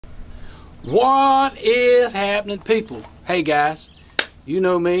What is happening, people? Hey guys, you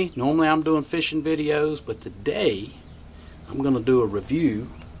know me, normally I'm doing fishing videos, but today I'm going to do a review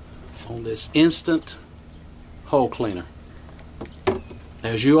on this instant hull cleaner.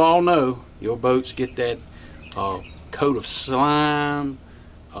 As you all know, your boats get that coat of slime,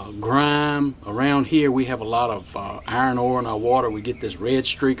 grime. Around here we have a lot of iron ore in our water. We get this red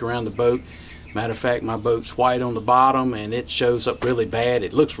streak around the boat. Matter of fact, my boat's white on the bottom and it shows up really bad.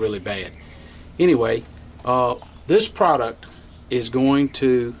 It looks really bad. Anyway, this product is going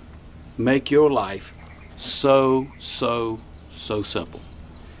to make your life so simple.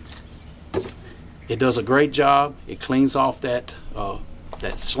 It does a great job. It cleans off that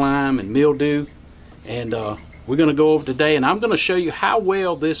slime and mildew, and we're going to go over today, and I'm going to show you how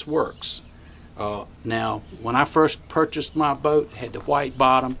well this works. Now, when I first purchased my boat, it had the white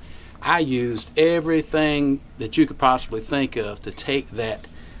bottom. I used everything that you could possibly think of to take that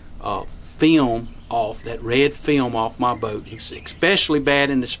film off, that red film off my boat. It's especially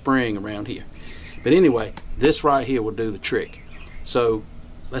bad in the spring around here. But anyway, this right here will do the trick. So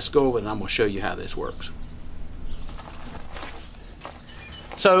let's go over it and I'm going to show you how this works.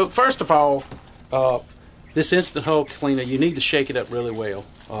 So first of all, this instant hull cleaner, you need to shake it up really well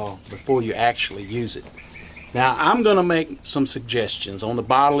before you actually use it. Now I'm going to make some suggestions. On the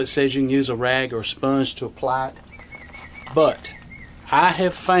bottle it says you can use a rag or a sponge to apply it, but I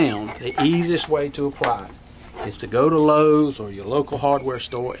have found the easiest way to apply it is to go to Lowe's or your local hardware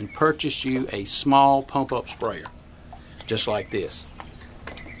store and purchase you a small pump-up sprayer, just like this.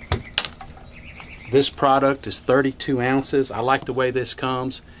 This product is 32 ounces. I like the way this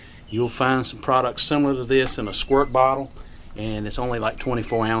comes. You'll find some products similar to this in a squirt bottle, and it's only like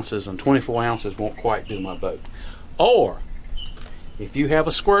 24 ounces, and 24 ounces won't quite do my boat. Or, if you have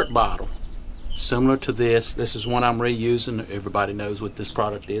a squirt bottle similar to this is one I'm reusing. Everybody knows what this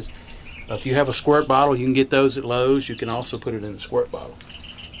product is. If you have a squirt bottle, you can get those at Lowe's. You can also put it in a squirt bottle.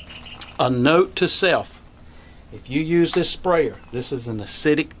 A note to self: if you use this sprayer, this is an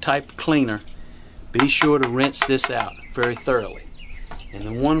acidic type cleaner, be sure to rinse this out very thoroughly. And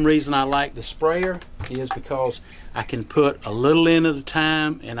the one reason I like the sprayer is because I can put a little in at a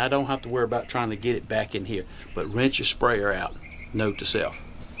time and I don't have to worry about trying to get it back in here. But rinse your sprayer out. Note to self.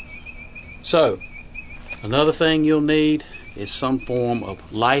 So, another thing you'll need is some form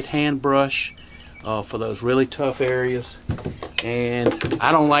of light hand brush for those really tough areas. And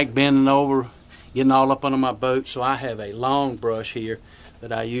I don't like bending over, getting all up under my boat, so I have a long brush here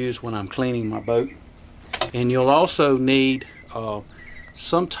that I use when I'm cleaning my boat. And you'll also need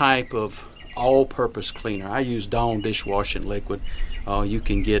some type of all-purpose cleaner. I use Dawn dishwashing liquid. You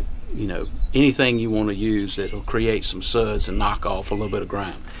can get, anything you want to use that'll create some suds and knock off a little bit of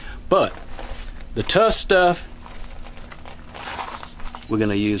grime. But the tough stuff, we're going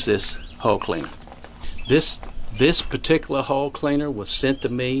to use this hull cleaner. This particular hull cleaner was sent to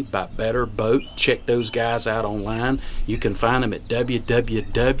me by Better Boat. Check those guys out online. You can find them at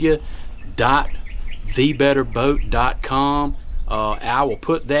www.thebetterboat.com. I will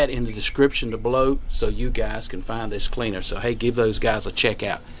put that in the description below so you guys can find this cleaner. So hey, give those guys a check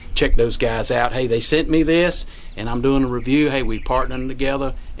out. Check those guys out. Hey, they sent me this and I'm doing a review. Hey, we partnered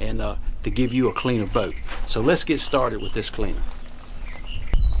together and to give you a cleaner boat. So let's get started with this cleaner.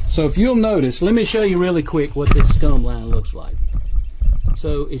 So if you'll notice, let me show you really quick what this scum line looks like.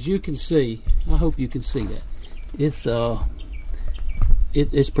 So as you can see, I hope you can see that,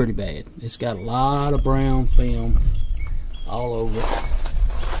 it's pretty bad. It's got a lot of brown film all over it.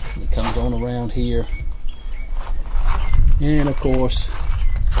 It comes on around here, and of course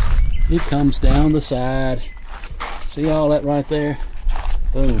it comes down the side. See all that right there?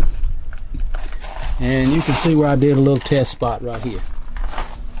 Boom. And you can see where I did a little test spot right here.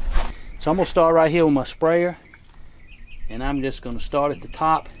 So I'm going to start right here with my sprayer, and I'm just going to start at the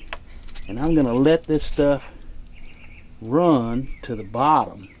top, and I'm going to let this stuff run to the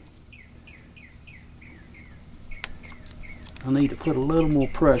bottom. I need to put a little more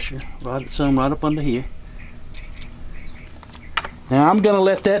pressure, some right up under here. Now I'm going to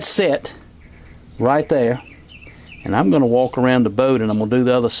let that set right there, and I'm going to walk around the boat and I'm going to do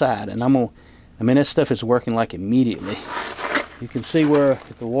the other side. And this stuff is working like immediately. You can see where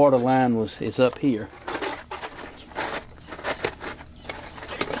the water line is up here.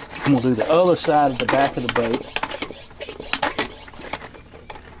 I'm going to do the other side of the back of the boat.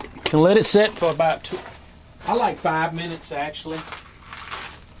 You can let it set for about I like 5 minutes actually.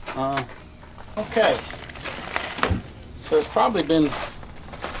 Okay. So it's probably been a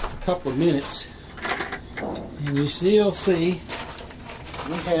couple of minutes. And you still see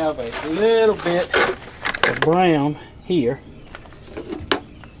we have a little bit of brown here.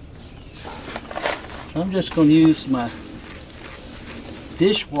 I'm just going to use my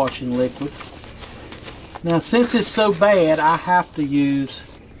dishwashing liquid. Now, since it's so bad, I have to use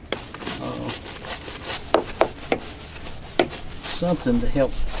something to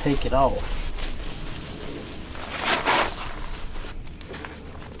help take it off.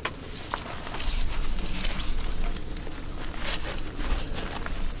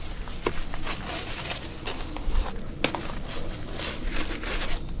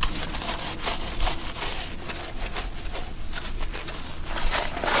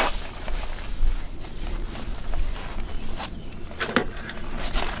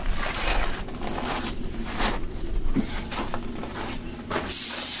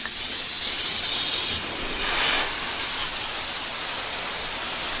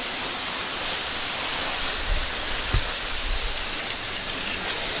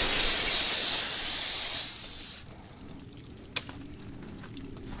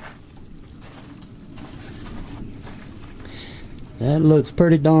 That looks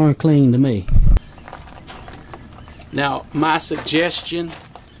pretty darn clean to me. Now, my suggestion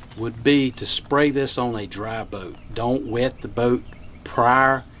would be to spray this on a dry boat. Don't wet the boat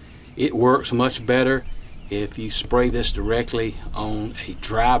prior. It works much better if you spray this directly on a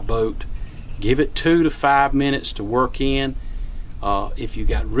dry boat. Give it 2 to 5 minutes to work in. If you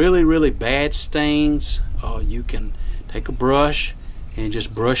got really bad stains, you can take a brush and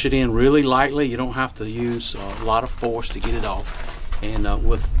just brush it in really lightly. You don't have to use a lot of force to get it off. And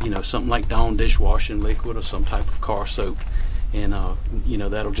with something like Dawn dishwashing liquid or some type of car soap, and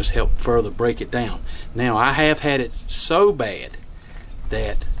that'll just help further break it down. Now, I have had it so bad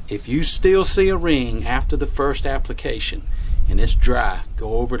that if you still see a ring after the first application and it's dry,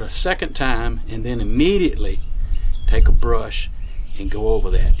 go over it a second time and then immediately take a brush and go over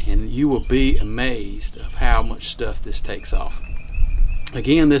that, and you will be amazed of how much stuff this takes off.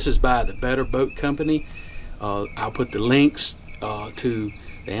 Again, this is by the Better Boat Company. I'll put the links to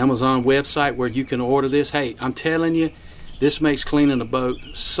the Amazon website where you can order this. Hey, I'm telling you, this makes cleaning a boat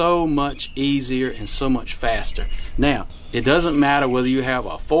so much easier and so much faster. Now, it doesn't matter whether you have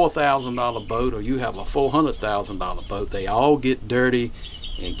a $4,000 boat or you have a $400,000 boat. They all get dirty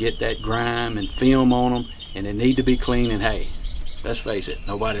and get that grime and film on them, and they need to be clean. And hey, let's face it,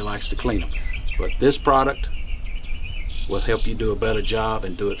 nobody likes to clean them. But this product will help you do a better job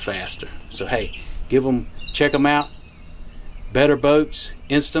and do it faster. So hey, check them out. Better Boats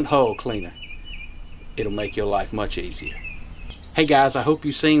Instant Hull Cleaner. It'll make your life much easier. Hey guys, I hope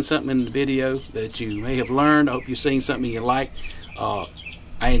you've seen something in the video that you may have learned. I hope you've seen something you like. I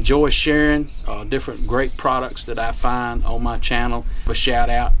enjoy sharing different great products that I find on my channel. A shout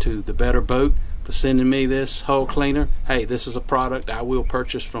out to the Better Boat for sending me this hull cleaner. Hey, this is a product I will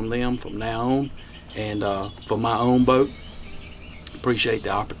purchase from them from now on, and for my own boat. Appreciate the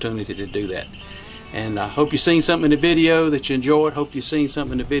opportunity to do that. And I hope you've seen something in the video that you enjoyed. Hope you've seen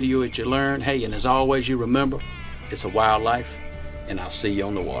something in the video that you learned. Hey, and as always, you remember, it's a wild life, and I'll see you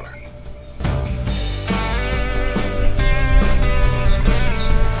on the water.